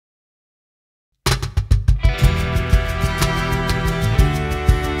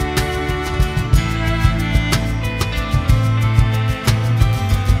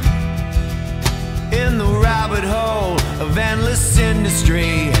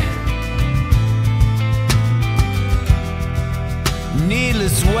industry.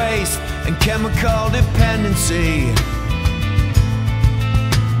 Needless waste and chemical dependency.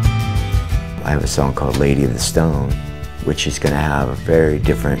 I have a song called Lady of the Stone, which is going to have a very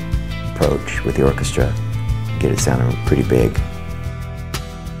different approach with the orchestra. Get it sounding pretty big.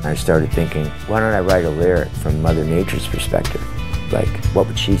 I started thinking, why don't I write a lyric from Mother Nature's perspective? Like, what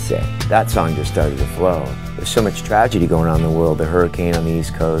would she say? That song just started to flow. There's so much tragedy going on in the world, the hurricane on the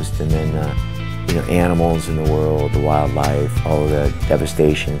East Coast, and then animals in the world, the wildlife, all of the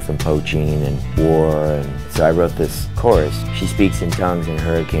devastation from poaching and war. And so I wrote this chorus. She speaks in tongues and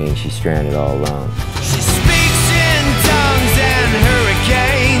hurricanes, she's stranded all alone. She speaks in tongues and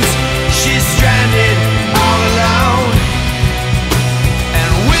hurricanes, she's stranded all alone.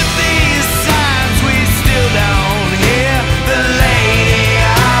 And with these signs we still don't hear the Lady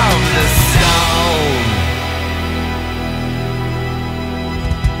of the Stone.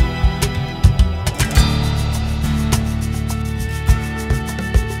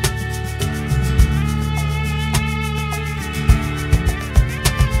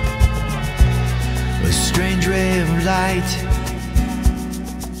 A strange ray of light,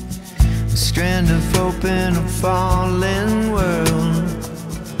 a strand of hope in a fallen world.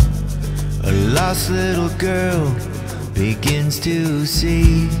 A lost little girl begins to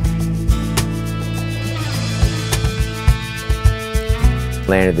see.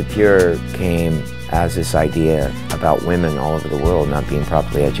 Land of the Pure came as this idea about women all over the world not being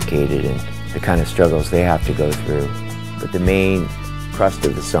properly educated and the kind of struggles they have to go through. But the main crust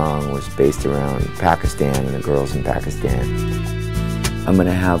of the song was based around Pakistan and the girls in Pakistan. I'm going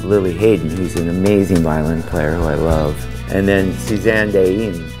to have Lily Hayden, who's an amazing violin player who I love, and then Suzanne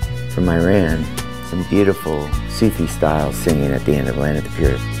Daim from Iran, some beautiful Sufi style singing at the end of Land of the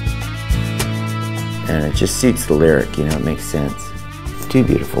Pure. And it just suits the lyric, it makes sense. Two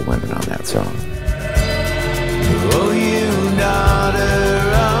beautiful women on that song. Oh,